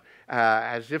God,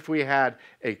 as if we had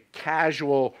a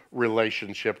casual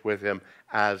relationship with him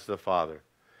as the Father.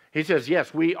 He says,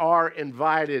 yes, we are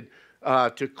invited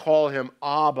to call him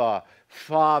Abba,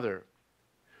 Father.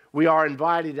 We are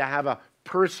invited to have a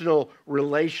personal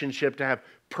relationship, to have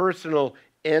personal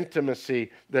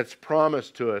intimacy that's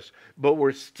promised to us, but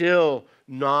we're still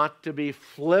not to be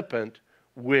flippant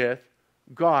with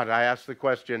God. I asked the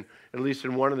question, at least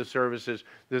in one of the services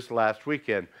this last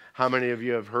weekend, how many of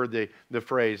you have heard the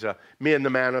phrase, me and the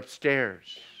man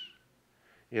upstairs?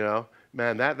 You know,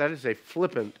 man, that is a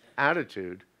flippant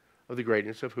attitude of the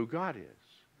greatness of who God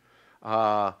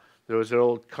is. There was an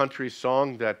old country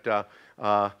song that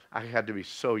I had to be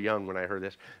so young when I heard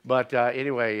this. But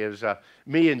anyway, is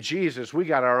me and Jesus, we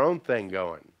got our own thing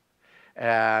going.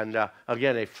 And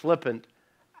again, a flippant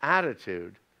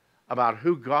attitude about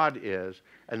who God is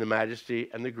and the majesty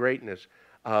and the greatness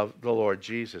of the Lord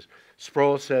Jesus.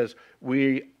 Sproul says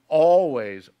we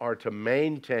always are to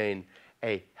maintain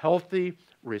a healthy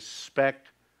respect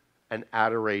and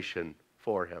adoration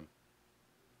for him.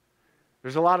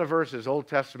 There's a lot of verses, Old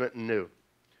Testament and New,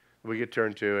 we could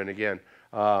turn to. And again,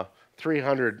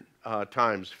 300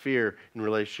 times fear in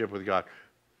relationship with God.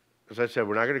 As I said,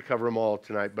 we're not going to cover them all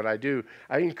tonight, but I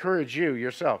encourage you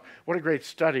yourself. What a great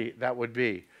study that would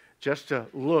be, just to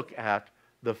look at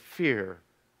the fear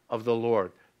of the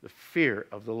Lord, the fear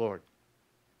of the Lord.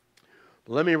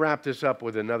 Let me wrap this up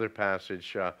with another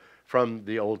passage from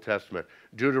the Old Testament,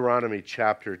 Deuteronomy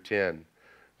chapter 10.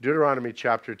 Deuteronomy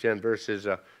chapter 10, verses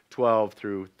 12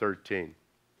 through 13.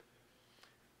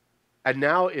 And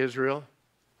now, Israel,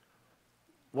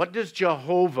 what does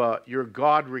Jehovah your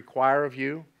God require of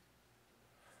you?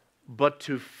 But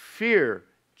to fear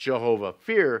Jehovah,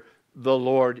 fear the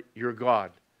Lord your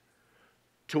God,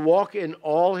 to walk in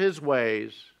all his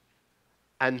ways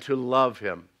and to love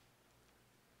him.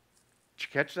 Did you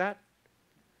catch that?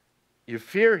 You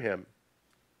fear him,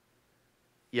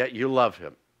 yet you love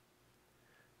him.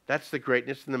 That's the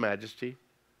greatness and the majesty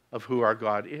of who our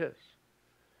God is.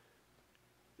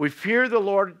 We fear the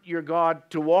Lord your God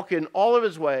to walk in all of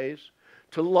his ways,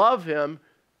 to love him,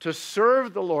 to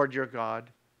serve the Lord your God,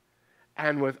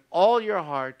 and with all your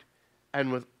heart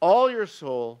and with all your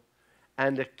soul,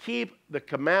 and to keep the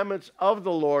commandments of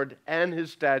the Lord and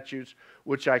his statutes,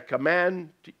 which I command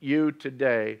you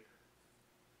today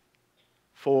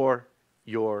for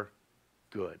your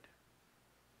good.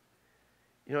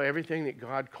 You know, everything that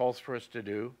God calls for us to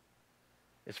do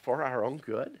is for our own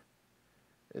good.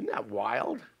 Isn't that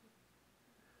wild?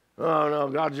 Oh, no,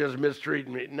 God's just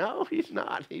mistreating me. No, he's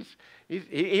not.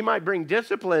 He might bring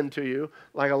discipline to you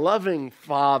like a loving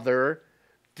father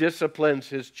disciplines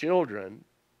his children.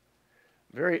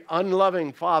 A very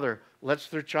unloving father lets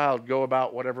their child go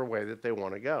about whatever way that they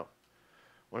want to go.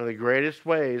 One of the greatest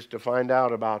ways to find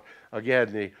out about,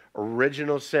 again, the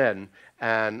original sin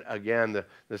and, again,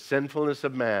 the sinfulness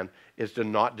of man is to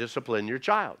not discipline your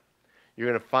child. You're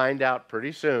going to find out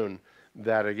pretty soon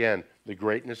that, again, the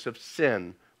greatness of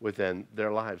sin within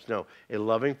their lives. No, a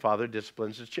loving father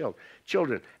disciplines his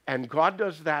children. And God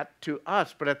does that to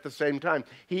us, but at the same time,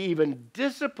 he even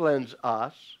disciplines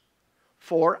us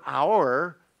for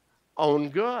our own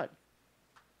good.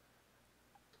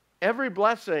 every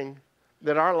blessing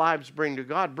that our lives bring to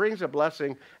God brings a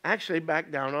blessing actually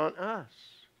back down on us.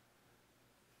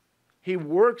 He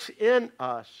works in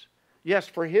us, yes,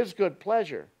 for his good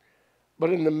pleasure.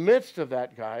 But in the midst of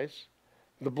that, guys,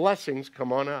 the blessings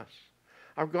come on us.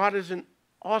 Our God is an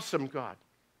awesome God.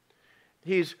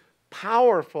 He's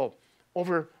powerful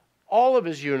over all of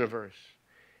his universe.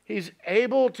 He's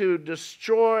able to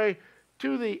destroy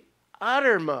to the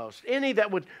uttermost any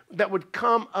that would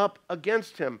come up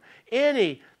against him,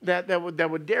 any that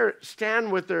would dare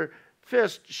stand with their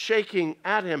fist shaking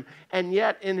at him, and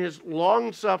yet in his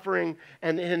long suffering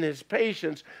and in his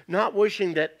patience, not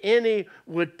wishing that any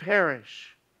would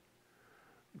perish.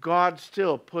 God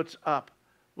still puts up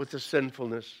with the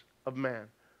sinfulness of man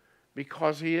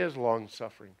because he is long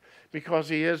suffering, because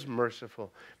he is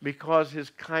merciful, because his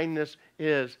kindness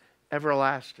is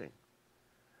everlasting.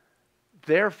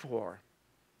 Therefore,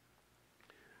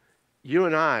 you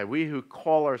and I, we who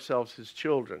call ourselves his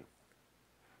children,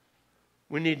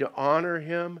 we need to honor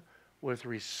him with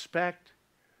respect,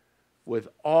 with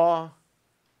awe,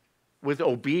 with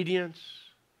obedience,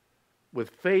 with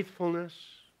faithfulness,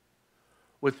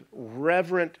 with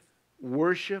reverent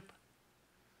worship.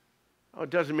 Oh, it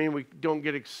doesn't mean we don't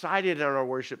get excited in our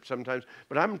worship sometimes,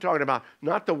 but I'm talking about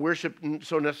not the worship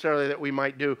so necessarily that we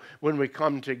might do when we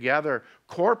come together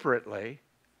corporately,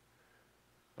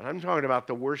 but I'm talking about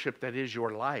the worship that is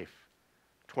your life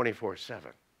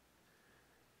 24/7.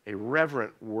 A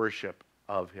reverent worship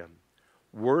of him,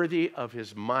 worthy of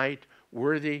his might,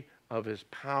 worthy of his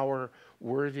power,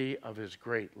 worthy of his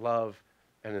great love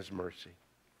and his mercy.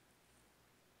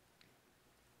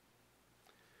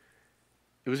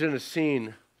 It was in a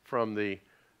scene from the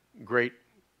great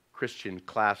Christian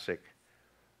classic,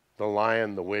 The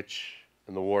Lion, the Witch,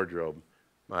 and the Wardrobe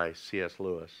by C.S.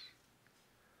 Lewis.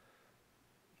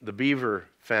 The beaver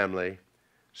family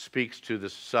speaks to the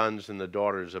sons and the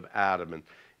daughters of Adam. And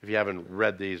if you haven't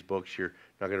read these books, you're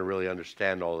not going to really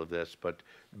understand all of this, but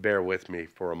bear with me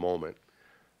for a moment.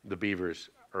 The beavers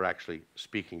are actually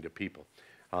speaking to people.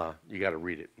 You got to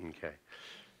read it, okay?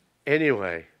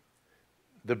 Anyway,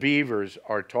 the beavers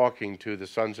are talking to the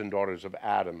sons and daughters of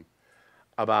Adam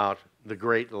about the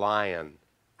great lion,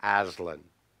 Aslan.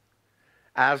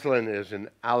 Aslan is an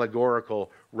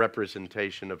allegorical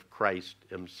representation of Christ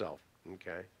himself,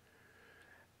 okay?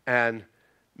 And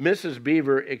Mrs.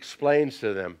 Beaver explains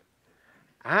to them,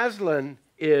 Aslan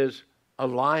is a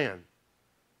lion.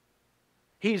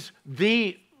 He's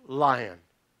the lion,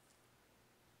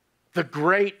 the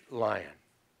great lion.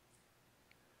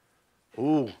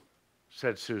 Ooh,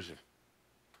 said Susan.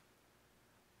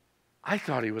 I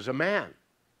thought he was a man.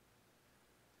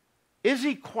 Is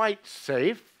he quite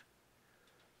safe?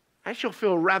 I shall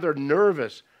feel rather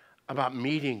nervous about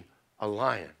meeting a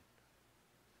lion.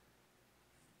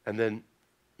 And then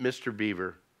Mr.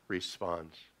 Beaver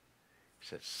responds. He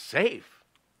says, safe?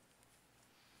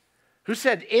 Who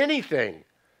said anything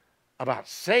about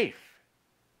safe?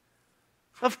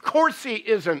 Of course he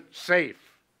isn't safe.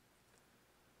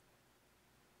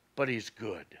 But he's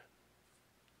good.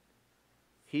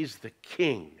 He's the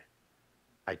king,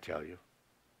 I tell you.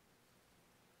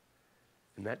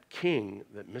 And that king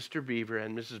that Mr. Beaver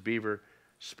and Mrs. Beaver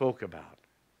spoke about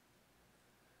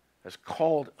has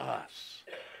called us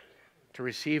to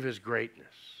receive his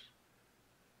greatness,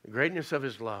 the greatness of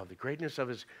his love, the greatness of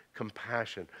his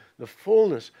compassion, the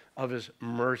fullness of his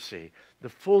mercy, the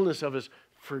fullness of his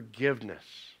forgiveness.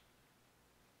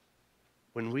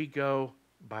 When we go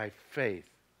by faith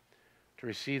to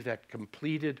receive that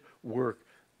completed work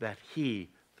that he,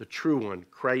 the true one,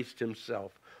 Christ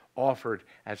himself, offered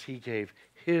as he gave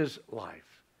his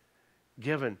life,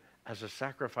 given as a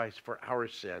sacrifice for our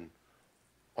sin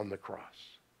on the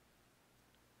cross.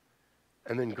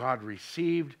 And then God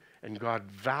received and God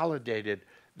validated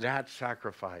that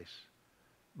sacrifice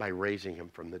by raising him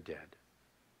from the dead.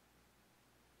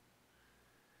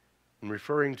 And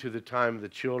referring to the time of the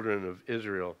children of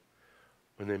Israel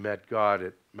when they met God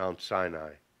at Mount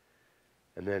Sinai,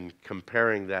 and then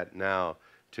comparing that now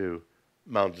to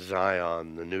Mount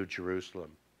Zion, the New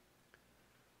Jerusalem.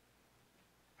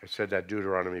 I said that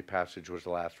Deuteronomy passage was the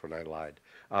last one. I lied.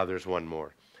 There's one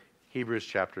more. Hebrews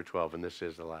chapter 12, and this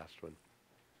is the last one.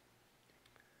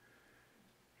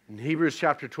 In Hebrews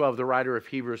chapter 12, the writer of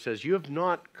Hebrews says, you have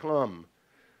not come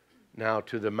now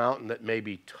to the mountain that may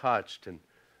be touched and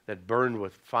that burned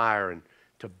with fire, and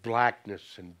to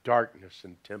blackness and darkness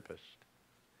and tempest,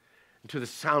 and to the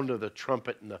sound of the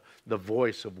trumpet and the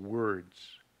voice of words,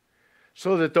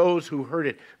 so that those who heard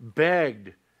it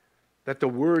begged that the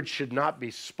word should not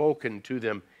be spoken to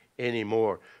them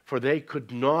anymore, for they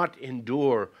could not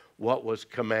endure what was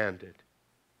commanded.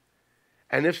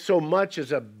 And if so much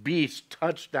as a beast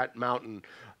touch that mountain,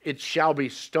 it shall be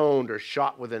stoned or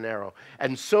shot with an arrow.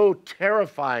 And so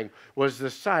terrifying was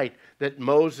the sight that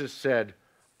Moses said,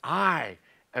 I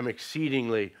am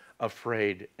exceedingly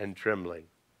afraid and trembling.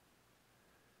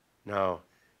 Now,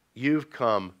 you've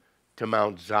come to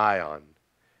Mount Zion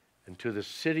and to the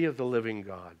city of the living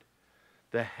God,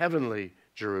 the heavenly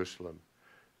Jerusalem,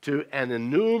 to an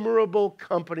innumerable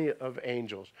company of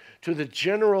angels, to the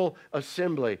general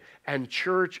assembly and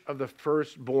church of the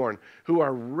firstborn who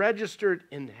are registered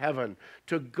in heaven,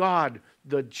 to God,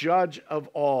 the judge of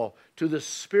all, to the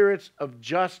spirits of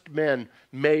just men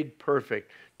made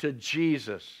perfect, to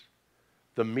Jesus,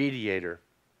 the mediator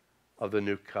of the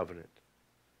new covenant.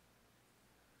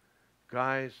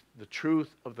 Guys, the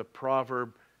truth of the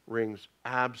proverb rings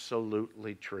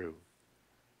absolutely true.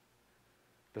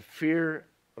 The fear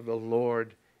of the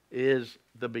Lord is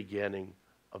the beginning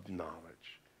of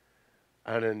knowledge.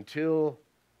 And until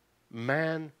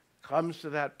man comes to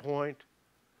that point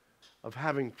of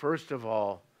having, first of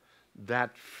all,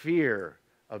 that fear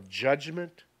of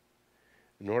judgment,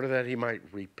 in order that he might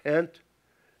repent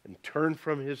and turn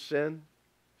from his sin,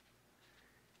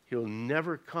 he'll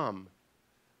never come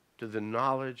to the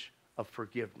knowledge of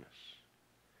forgiveness.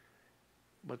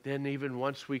 But then even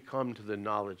once we come to the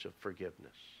knowledge of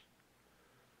forgiveness,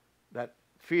 that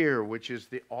fear, which is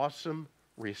the awesome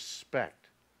respect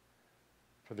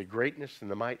for the greatness and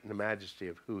the might and the majesty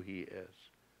of who he is,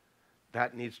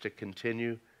 that needs to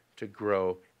continue to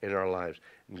grow in our lives.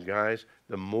 And guys,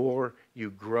 the more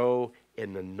you grow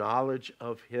in the knowledge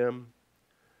of him,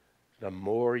 the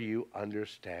more you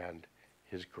understand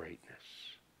his greatness.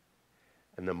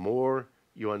 And the more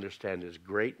you understand his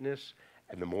greatness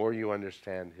and the more you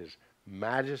understand his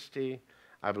majesty,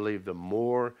 I believe the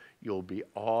more you'll be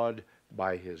awed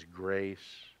by his grace,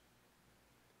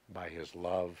 by his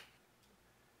love,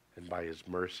 and by his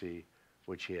mercy,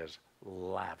 which he has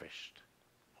lavished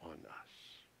on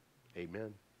us.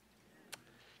 Amen.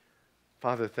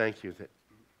 Father, thank you that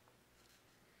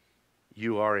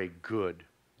you are a good,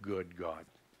 good God.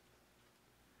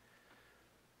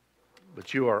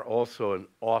 But you are also an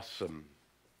awesome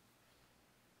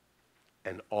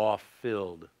and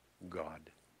awe-filled God.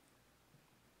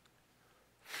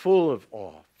 Full of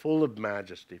awe, full of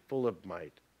majesty, full of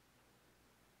might.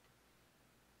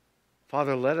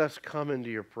 Father, let us come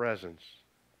into your presence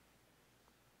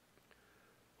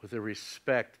with a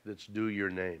respect that's due your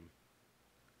name.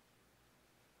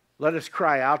 Let us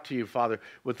cry out to you, Father,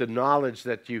 with the knowledge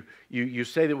that you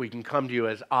say that we can come to you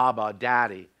as Abba,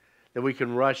 Daddy, that we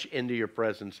can rush into your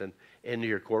presence and into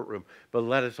your courtroom. But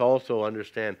let us also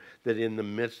understand that in the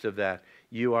midst of that,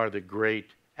 you are the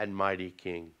great and mighty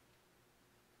King.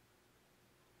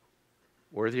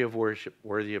 Worthy of worship,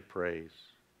 worthy of praise.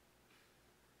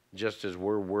 Just as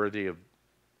we're worthy of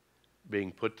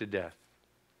being put to death,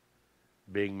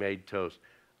 being made toast,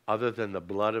 other than the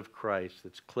blood of Christ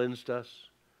that's cleansed us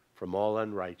from all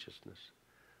unrighteousness,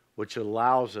 which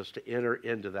allows us to enter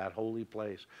into that holy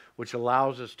place, which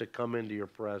allows us to come into your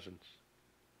presence.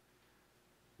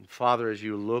 And Father, as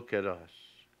you look at us,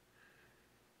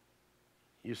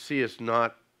 you see us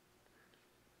not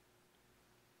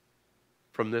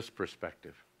from this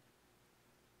perspective.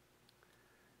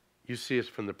 You see us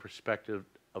from the perspective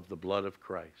of the blood of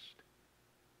Christ,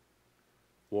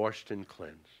 washed and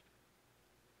cleansed.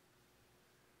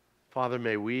 Father,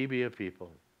 may we be a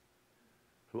people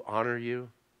who honor you,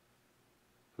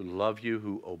 who love you,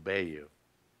 who obey you,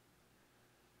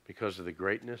 because of the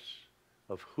greatness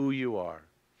of who you are,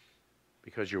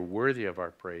 because you're worthy of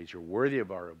our praise, you're worthy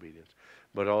of our obedience,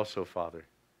 but also, Father,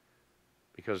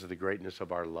 because of the greatness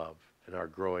of our love and our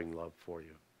growing love for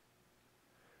you.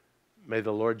 May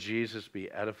the Lord Jesus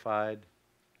be edified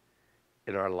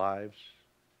in our lives.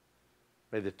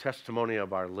 May the testimony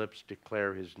of our lips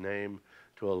declare his name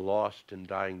to a lost and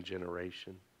dying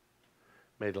generation.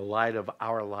 May the light of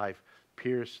our life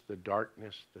pierce the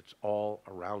darkness that's all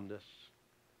around us.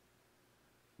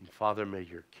 And Father, may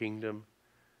your kingdom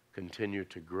continue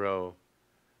to grow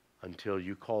until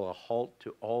you call a halt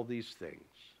to all these things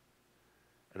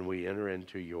and we enter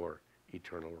into your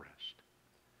eternal rest.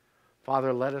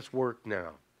 Father, let us work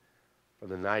now, for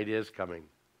the night is coming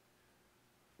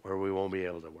where we won't be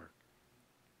able to work.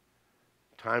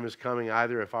 Time is coming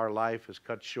either if our life is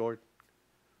cut short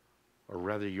or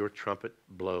rather your trumpet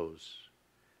blows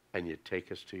and you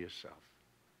take us to yourself.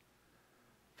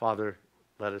 Father,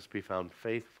 let us be found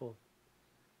faithful,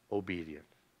 obedient,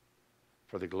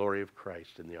 for the glory of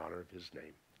Christ and the honor of his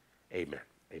name. Amen.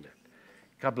 Amen.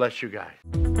 God bless you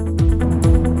guys.